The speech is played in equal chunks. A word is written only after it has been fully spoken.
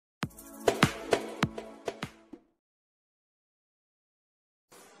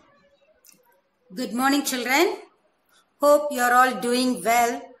Good morning, children. Hope you are all doing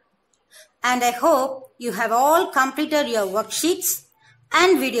well, and I hope you have all completed your worksheets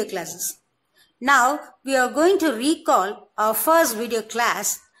and video classes. Now we are going to recall our first video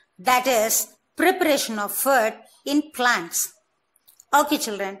class, that is preparation of food in plants. Okay,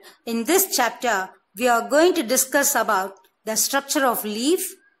 children, in this chapter we are going to discuss about the structure of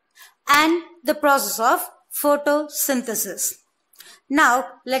leaf and the process of photosynthesis. Now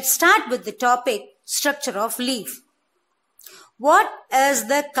let's start with the topic structure of leaf. What is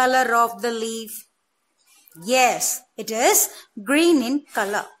the color of the leaf? Yes, it is green in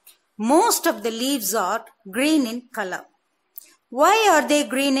color. Most of the leaves are green in color. Why are they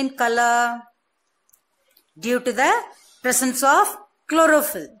green in color? Due to the presence of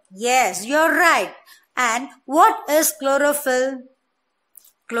chlorophyll. Yes, you are right. And what is chlorophyll?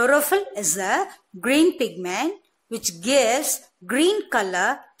 Chlorophyll is a green pigment which gives green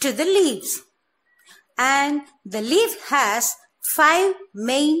color to the leaves. And the leaf has 5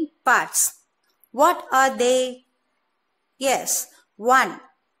 main parts. What are they? Yes, 1.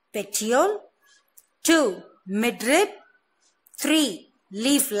 Petiole, 2. Midrib, 3.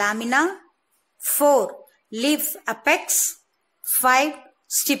 Leaf lamina, 4. Leaf apex, 5.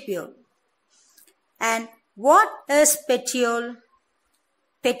 Stipiole. And what is petiole?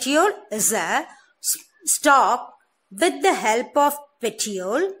 Petiole is a stalk. With the help of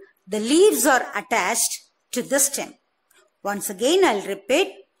petiole, the leaves are attached to the stem. Once again, I'll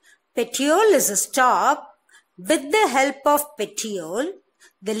repeat. Petiole is a stalk. With the help of petiole,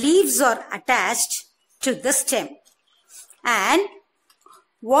 the leaves are attached to the stem. And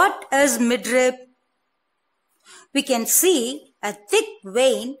what is midrib? We can see a thick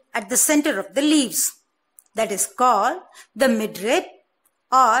vein at the center of the leaves. That is called the midrib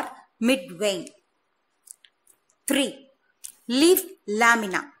or midvein. 3. Leaf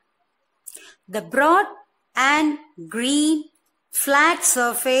lamina. The broad and green flat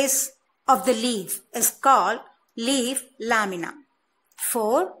surface of the leaf is called leaf lamina.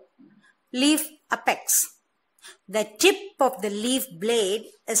 4. Leaf apex. The tip of the leaf blade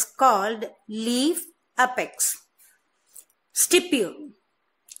is called leaf apex. Stipule.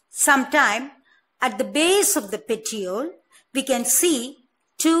 Sometime at the base of the petiole, we can see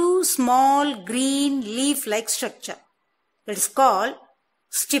 2 small green leaf-like structure. That is called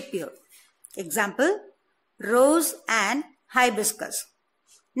stipule. Example, rose and hibiscus.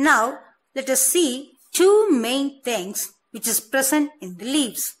 Now, let us see 2 main things which is present in the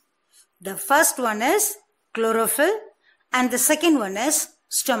leaves. The first one is chlorophyll and the second one is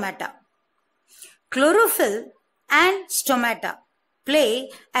stomata. Chlorophyll and stomata play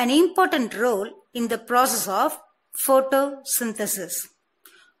an important role in the process of photosynthesis.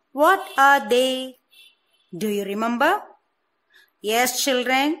 What are they? Do you remember? Yes,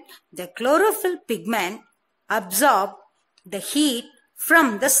 children, the chlorophyll pigment absorbs the heat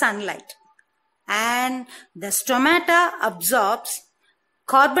from the sunlight, and the stomata absorbs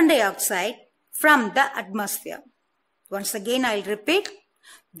carbon dioxide from the atmosphere. Once again, I'll repeat.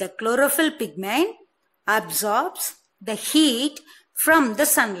 The chlorophyll pigment absorbs the heat from the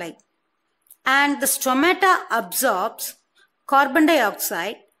sunlight, and the stomata absorbs carbon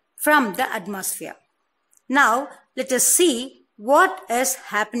dioxide from the atmosphere. Now, let us see what is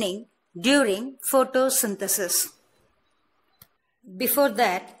happening during photosynthesis. Before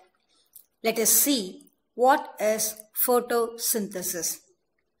that, let us see what is photosynthesis.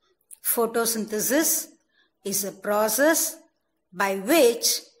 Photosynthesis is a process by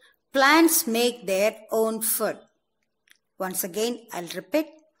which plants make their own food. Once again, I'll repeat.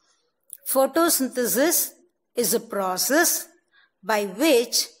 Photosynthesis is a process by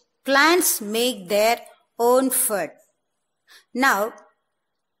which plants make their own food. Now,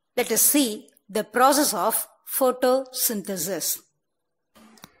 let us see the process of photosynthesis.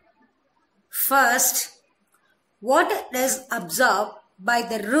 First, water is absorbed by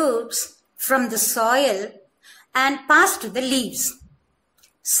the roots from the soil and passed to the leaves.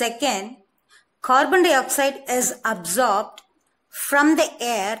 Second, carbon dioxide is absorbed from the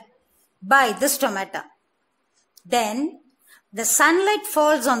air by the stomata. Then, the sunlight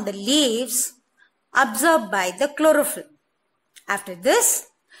falls on the leaves absorbed by the chlorophyll. After this,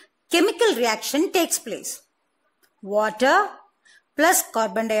 chemical reaction takes place. Water plus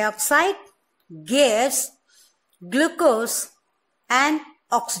carbon dioxide gives glucose and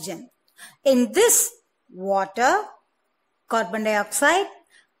oxygen. In this, water, carbon dioxide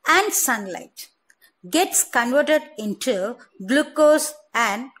and sunlight gets converted into glucose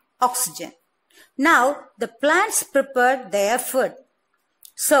and oxygen. Now, the plants prepare their food.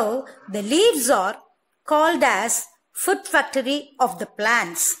 So, the leaves are called as food factory of the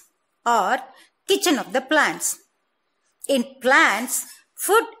plants or kitchen of the plants. In plants,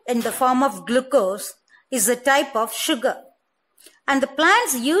 food in the form of glucose is a type of sugar. And the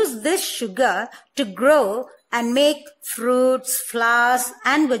plants use this sugar to grow and make fruits, flowers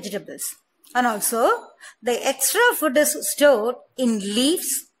and vegetables. And also, the extra food is stored in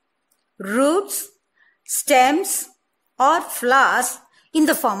leaves, roots, stems or flowers in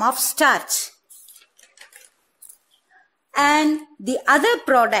the form of starch. And the other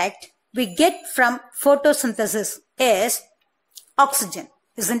product we get from photosynthesis is oxygen,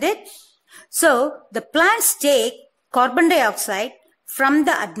 isn't it? So, the plants take carbon dioxide from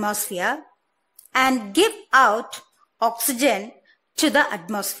the atmosphere and give out oxygen to the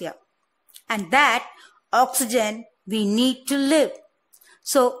atmosphere. And that oxygen we need to live.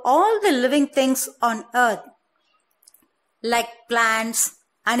 So all the living things on earth, like plants,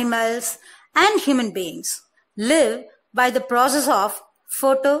 animals, and human beings, live by the process of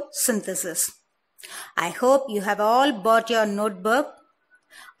photosynthesis. I hope you have all bought your notebook.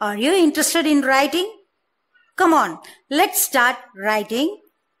 Are you interested in writing? Come on, let's start writing.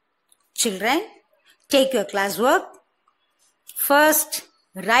 Children, take your classwork. First,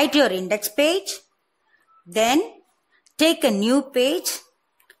 write your index page. Then, take a new page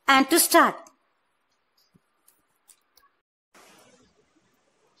and to start.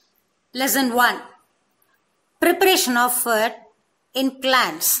 Lesson 1. Preparation of food in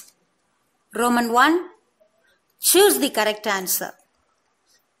plants. Roman 1. Choose the correct answer.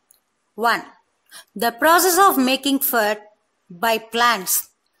 1. The process of making food by plants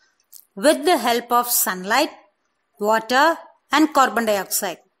with the help of sunlight, water and carbon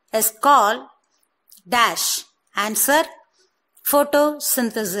dioxide is called dash. Answer,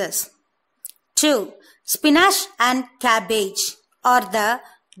 photosynthesis. 2. Spinach and cabbage are the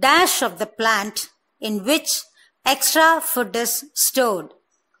dash of the plant in which extra food is stored.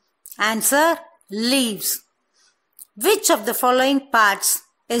 Answer, leaves. Which of the following parts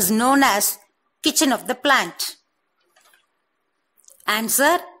is known as kitchen of the plant?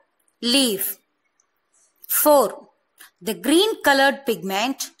 Answer, leaf. 4. The green colored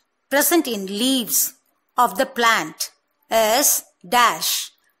pigment present in leaves of the plant is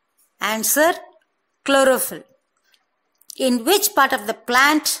dash. Answer, chlorophyll. In which part of the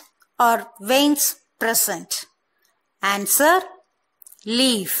plant are veins present? Answer,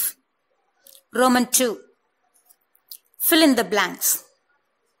 leaf. Roman 2. Fill in the blanks.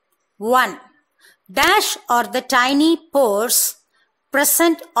 1. Dash are the tiny pores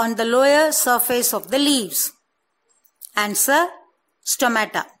present on the lower surface of the leaves. Answer,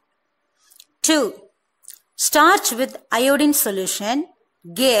 stomata. 2. Starch with iodine solution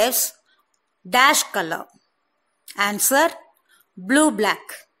gives dash color. Answer, blue-black.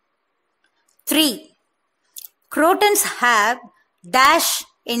 3. Crotons have dash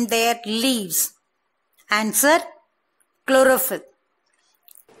in their leaves. Answer, chlorophyll.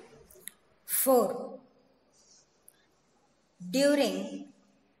 4. During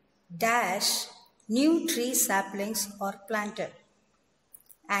dash, new tree saplings are planted.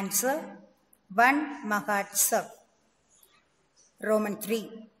 Answer, 1 Mahotsav. Roman 3.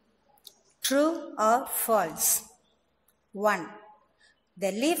 True or false? 1.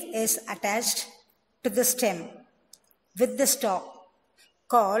 The leaf is attached to the stem with the stalk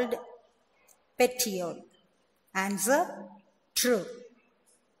called petiole. Answer, true.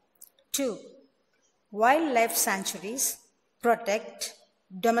 2. Wildlife sanctuaries protect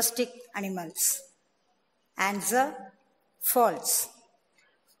domestic animals. Answer, false.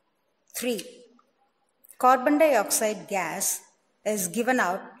 3. Carbon dioxide gas is given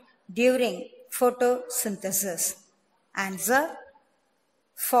out during photosynthesis. Answer,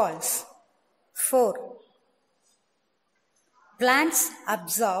 false. 4. Plants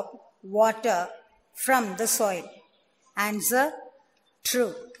absorb water from the soil. Answer,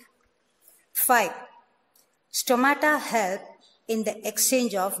 true. 5. Stomata help in the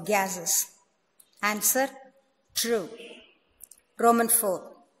exchange of gases. Answer, true. Roman 4.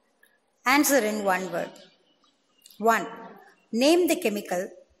 Answer in one word. 1. Name the chemical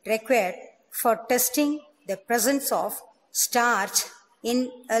required for testing the presence of starch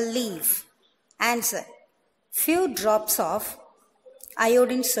in a leaf. Answer, few drops of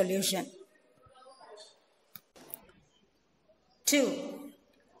iodine solution. 2.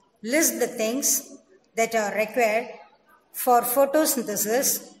 List the things that are required for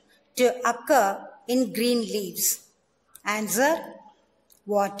photosynthesis to occur in green leaves. Answer,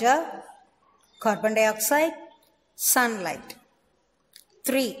 water, carbon dioxide, sunlight.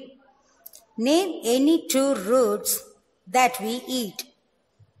 3. Name any 2 roots that we eat.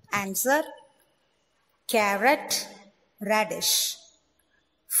 Answer, carrot, radish.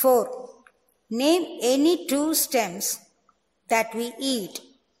 4. Name any two stems that we eat.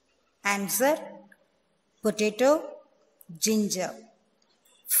 Answer: potato, ginger.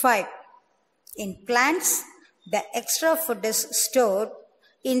 5. In plants, the extra food is stored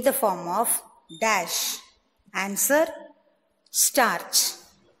in the form of dash. Answer: starch.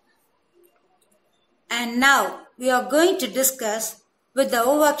 And now we are going to discuss with the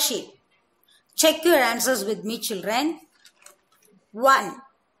worksheet. Check your answers with me, children. 1.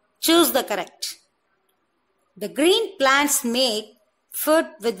 Choose the correct. The green plants make food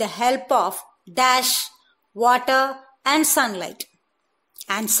with the help of dash, water and sunlight.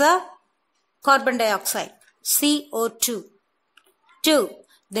 Answer: carbon dioxide, CO2. 2.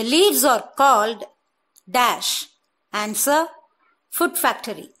 The leaves are called dash. Answer: food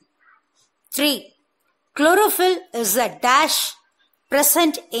factory. 3. Chlorophyll is a dash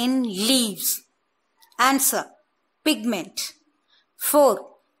present in leaves. Answer: pigment. 4.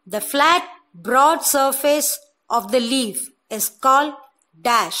 The flat, broad surface of the leaf is called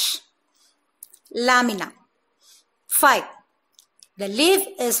dash, lamina. 5. The leaf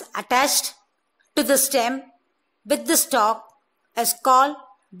is attached to the stem with the stalk is called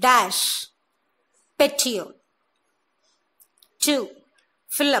dash, petiole. 2.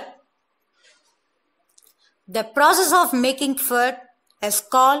 Fill up. The process of making food is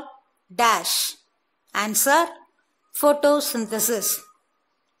called dash. Answer: photosynthesis.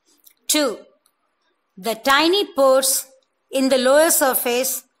 2. The tiny pores in the lower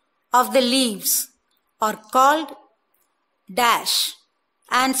surface of the leaves are called dash.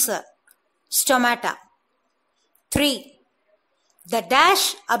 Answer: stomata. 3. The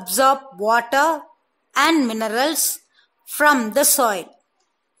dash absorb water and minerals from the soil.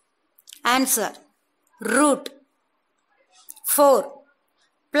 Answer: root. 4.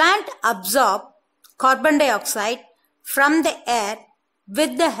 Plant absorb carbon dioxide from the air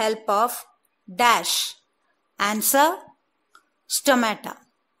with the help of dash. Answer: stomata.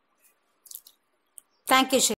 Thank you.